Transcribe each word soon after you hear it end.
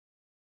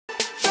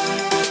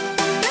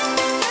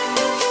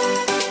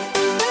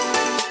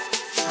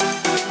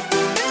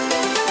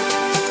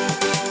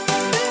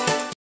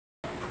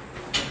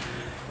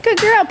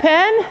girl,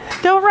 Pen.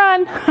 Don't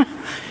run.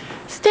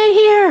 Stay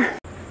here.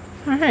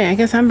 All right, I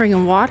guess I'm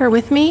bringing water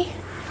with me.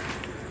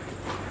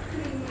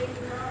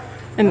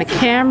 And the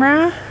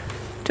camera.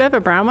 Do I have a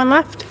brown one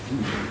left?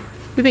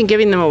 We've been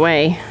giving them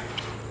away.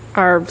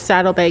 Our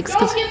saddlebags.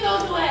 Don't give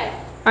those away.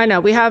 I know,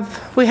 we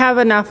have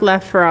enough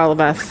left for all of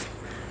us.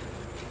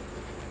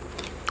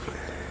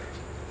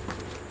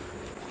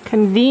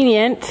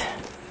 Convenient.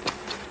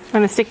 I'm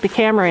gonna stick the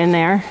camera in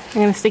there. I'm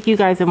gonna stick you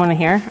guys in one of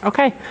here.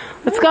 Okay,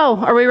 let's go.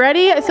 Are we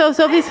ready? So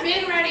Sophie's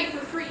been ready for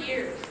 3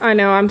 years. I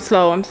know, I'm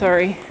slow, I'm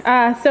sorry.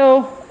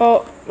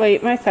 Oh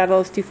wait, my saddle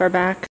is too far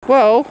back.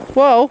 Whoa,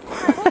 whoa.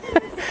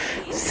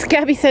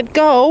 Scabby said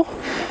go.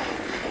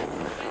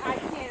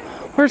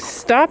 We're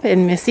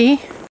stopping, Missy.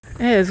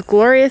 It is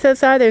glorious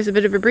outside. There's a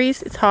bit of a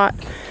breeze. It's hot,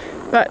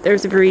 but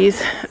there's a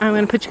breeze. I'm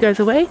gonna put you guys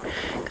away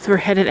because we're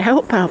headed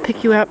out, but I'll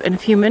pick you up in a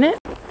few minutes.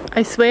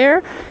 I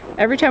swear,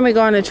 every time we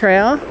go on a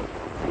trail,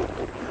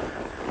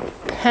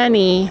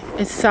 Penny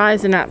is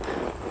sizing up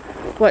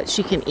what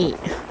she can eat.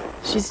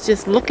 She's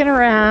just looking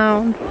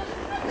around,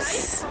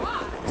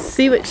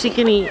 see what she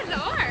can eat.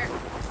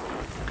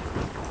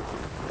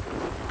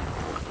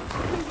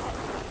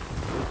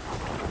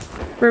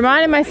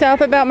 Reminding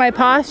myself about my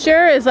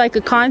posture is like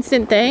a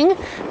constant thing,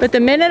 but the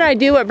minute I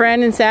do what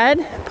Brandon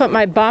said, put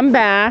my bum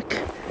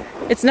back,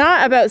 it's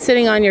not about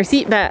sitting on your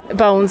seat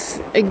bones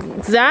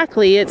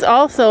exactly. It's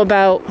also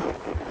about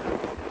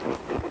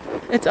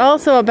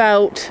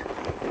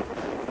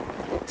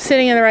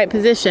sitting in the right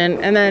position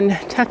and then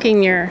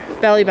tucking your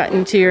belly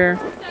button to your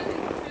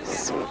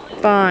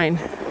spine.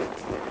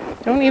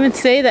 Don't even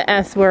say the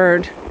S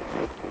word.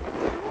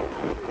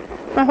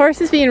 My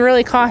horse is being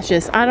really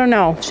cautious. I don't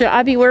know. Should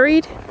I be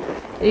worried?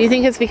 Do you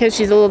think it's because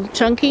she's a little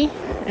chunky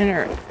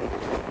and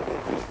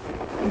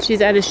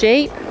she's out of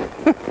shape?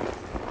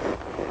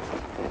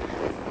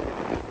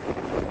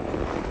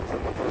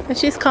 But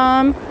she's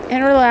calm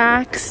and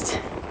relaxed.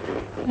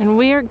 And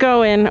we are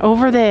going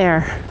over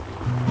there.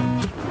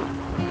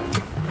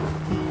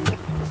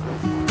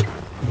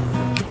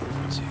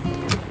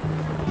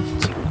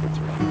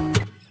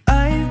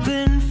 I've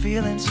been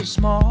feeling so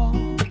small.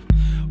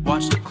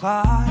 Watch the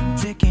clock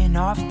ticking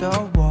off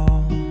the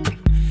wall.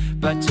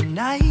 But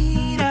tonight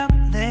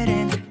I'm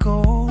letting it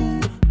go.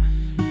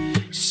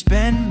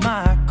 Spend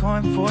my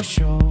coin for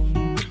sure.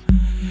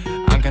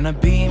 I'm gonna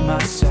be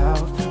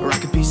myself, or I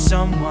could be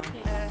someone.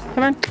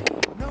 Come on.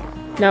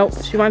 No,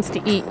 she wants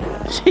to eat.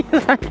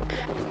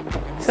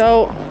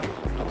 So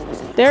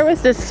there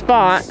was this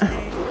spot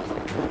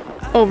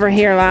over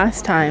here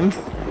last time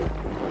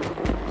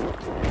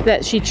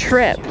that she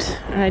tripped,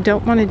 and I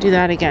don't want to do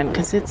that again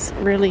because it's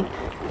really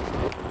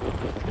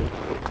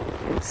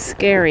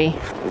scary. We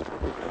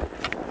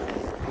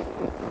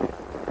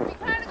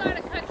kind of got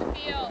to cut the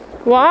deal.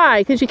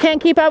 Why? Because you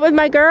can't keep up with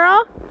my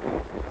girl?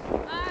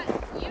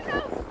 You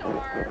know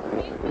Storm.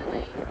 He's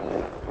really...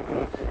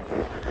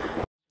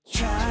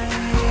 Try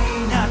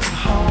not to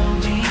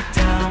hold me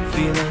down.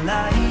 Feel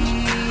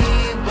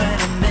alive when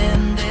I'm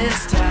in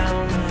this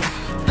town.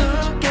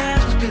 Look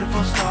at those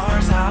beautiful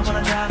stars. I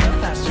wanna drive a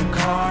faster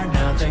car.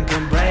 Nothing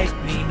can break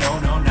me. No,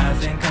 no,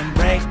 nothing can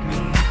break me.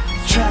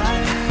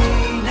 Try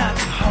not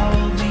to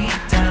hold me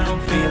down.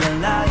 Feel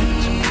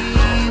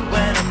alive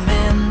when I'm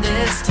in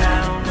this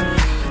town.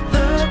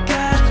 Look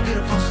at those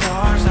beautiful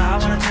stars. I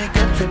wanna take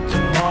a trip to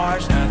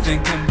Mars.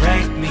 Nothing can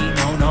break me.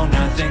 No, no,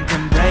 nothing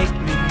can break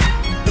me.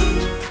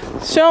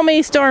 Show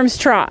me Storm's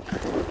trot.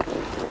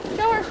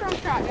 Show her Storm's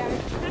trot, Gabby.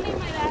 Penny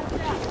might act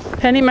up.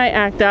 Penny might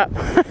act up.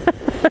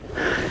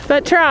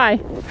 But try.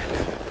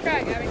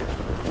 Try, Gabby.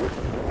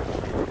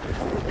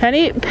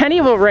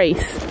 Penny will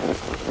race.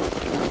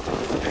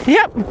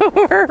 Yep,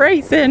 we're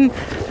racing.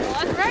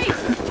 Well, let's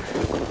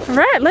race. All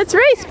right, let's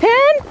race,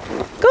 Pen.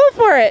 Go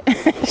for it.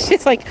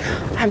 She's like,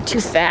 I'm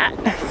too fat.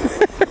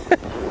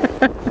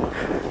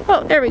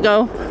 Oh, there we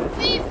go.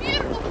 See,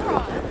 beautiful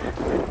trot.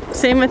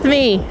 Same with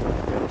me.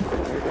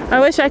 I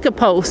wish I could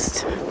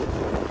post.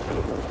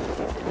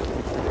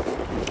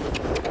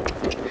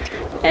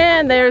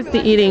 And there's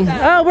the eating.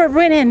 Oh, we're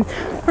winning.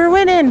 We're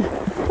winning.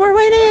 We're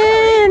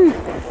winning.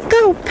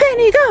 Go,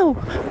 Penny, go.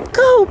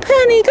 Go,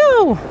 Penny,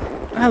 go.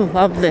 I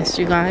love this,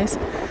 you guys.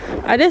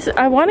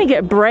 I want to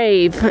get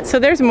brave. So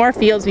there's more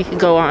fields we could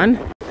go on.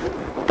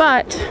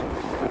 But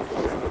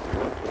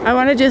I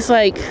want to just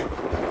like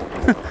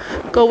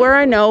go where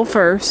I know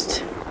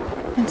first.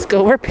 Let's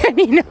go where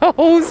Penny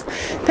knows.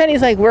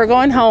 Penny's like, we're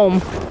going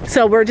home.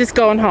 So we're just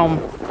going home.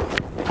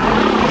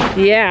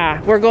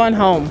 Yeah, we're going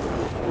home.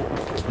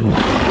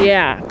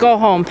 Yeah, go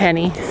home,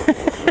 Penny. Look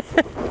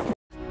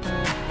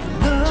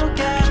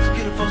at the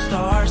beautiful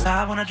stars.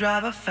 I wanna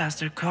drive a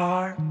faster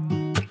car.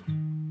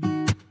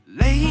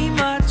 Lay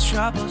my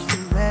troubles to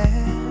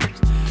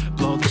rest.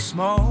 Blow the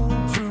smoke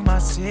through my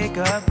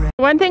cigarette.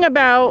 One thing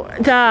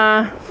about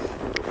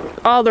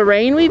all the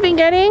rain we've been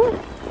getting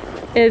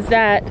is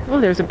that, oh,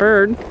 there's a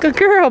bird. Good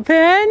girl,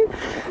 Pen.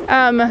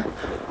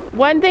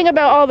 One thing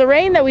about all the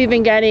rain that we've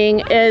been getting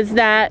is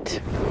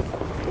that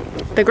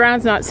the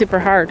ground's not super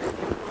hard.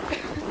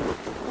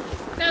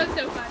 That was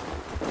so fun.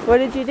 What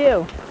did you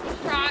do?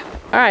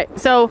 All right,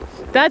 so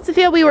that's the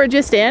field we were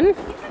just in.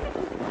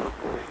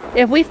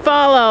 If we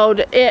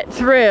followed it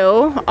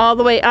through all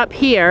the way up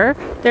here,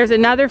 there's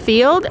another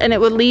field and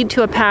it would lead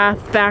to a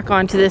path back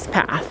onto this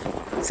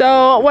path.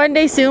 So one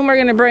day soon we're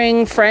gonna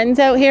bring friends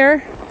out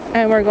here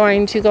and we're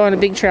going to go on a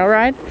big trail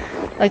ride,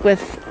 like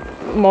with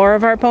more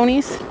of our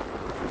ponies.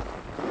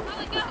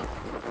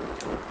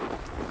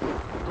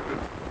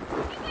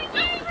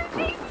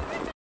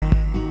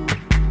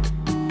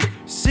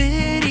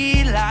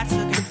 City lights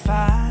looking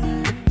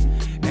fine,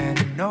 and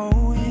I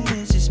know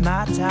this is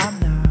my time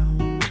now.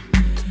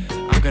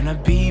 I'm gonna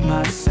be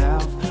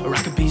myself, or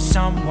I could be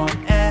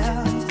someone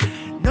else.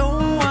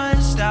 No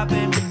one's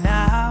stopping me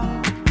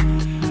now.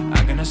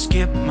 I'm gonna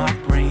skip my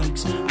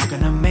breaks, I'm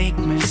gonna make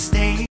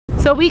mistakes.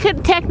 So we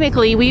could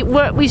technically,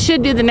 what we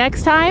should do the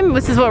next time,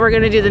 this is what we're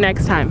gonna do the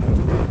next time.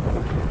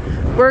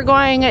 We're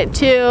going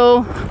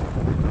to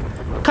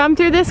come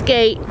through this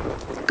gate,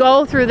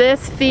 go through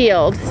this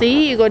field.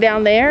 See, you go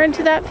down there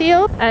into that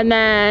field, and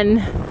then,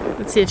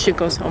 let's see if she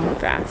goes home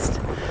fast.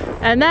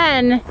 And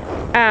then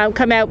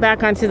come out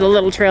back onto the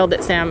little trail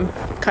that Sam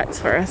cuts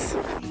for us.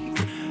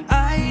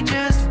 I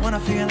just wanna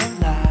feel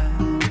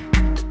alive.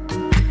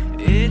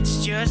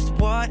 It's just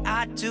what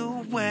I do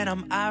when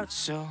I'm out,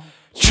 so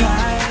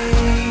try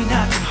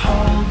not to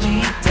hold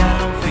me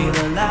down.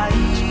 Feel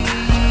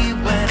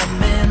alive when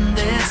I'm in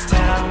this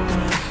town.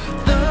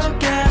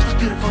 Look at those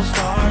beautiful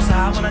stars.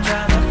 I wanna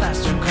drive a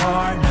faster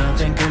car.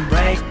 Nothing can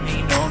break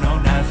me. No, no,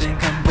 nothing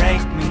can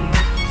break me.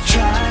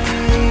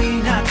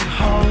 Try not to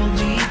hold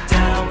me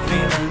down.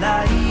 Feel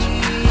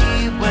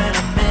alive when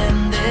I'm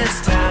in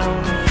this town.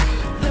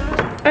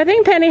 I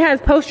think Penny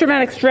has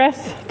post-traumatic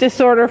stress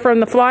disorder from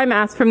the fly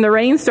mask from the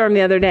rainstorm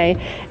the other day.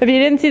 If you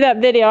didn't see that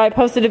video, I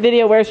posted a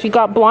video where she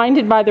got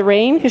blinded by the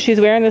rain because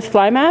she's wearing this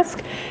fly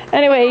mask.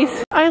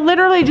 Anyways, I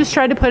literally just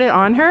tried to put it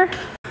on her.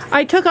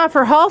 I took off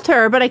her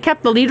halter, but I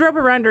kept the lead rope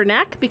around her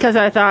neck because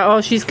I thought,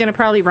 oh, she's gonna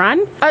probably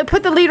run. I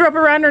put the lead rope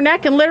around her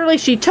neck and literally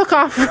she took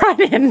off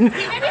running.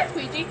 Maybe a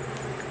squeegee.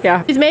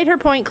 Yeah, she's made her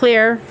point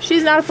clear.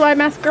 She's not a fly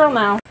mask girl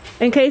now.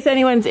 In case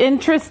anyone's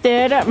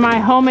interested, my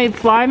homemade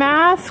fly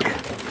mask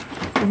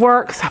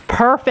works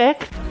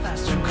perfect.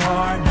 Faster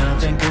car,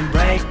 nothing can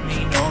break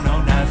me. No,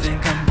 no, nothing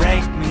can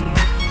break me.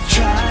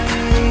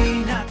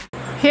 Try not.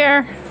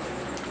 Here.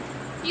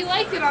 He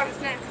liked it on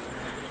his neck.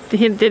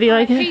 Did he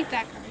like I it? hate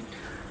that kind.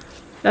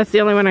 That's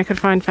the only one I could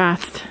find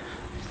fast.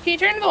 Can you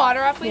turn the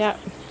water off, please? Yep.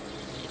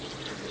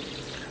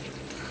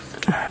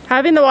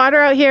 Having the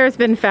water out here has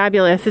been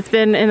fabulous. It's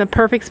been in the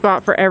perfect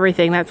spot for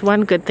everything. That's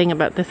one good thing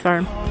about this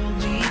farm.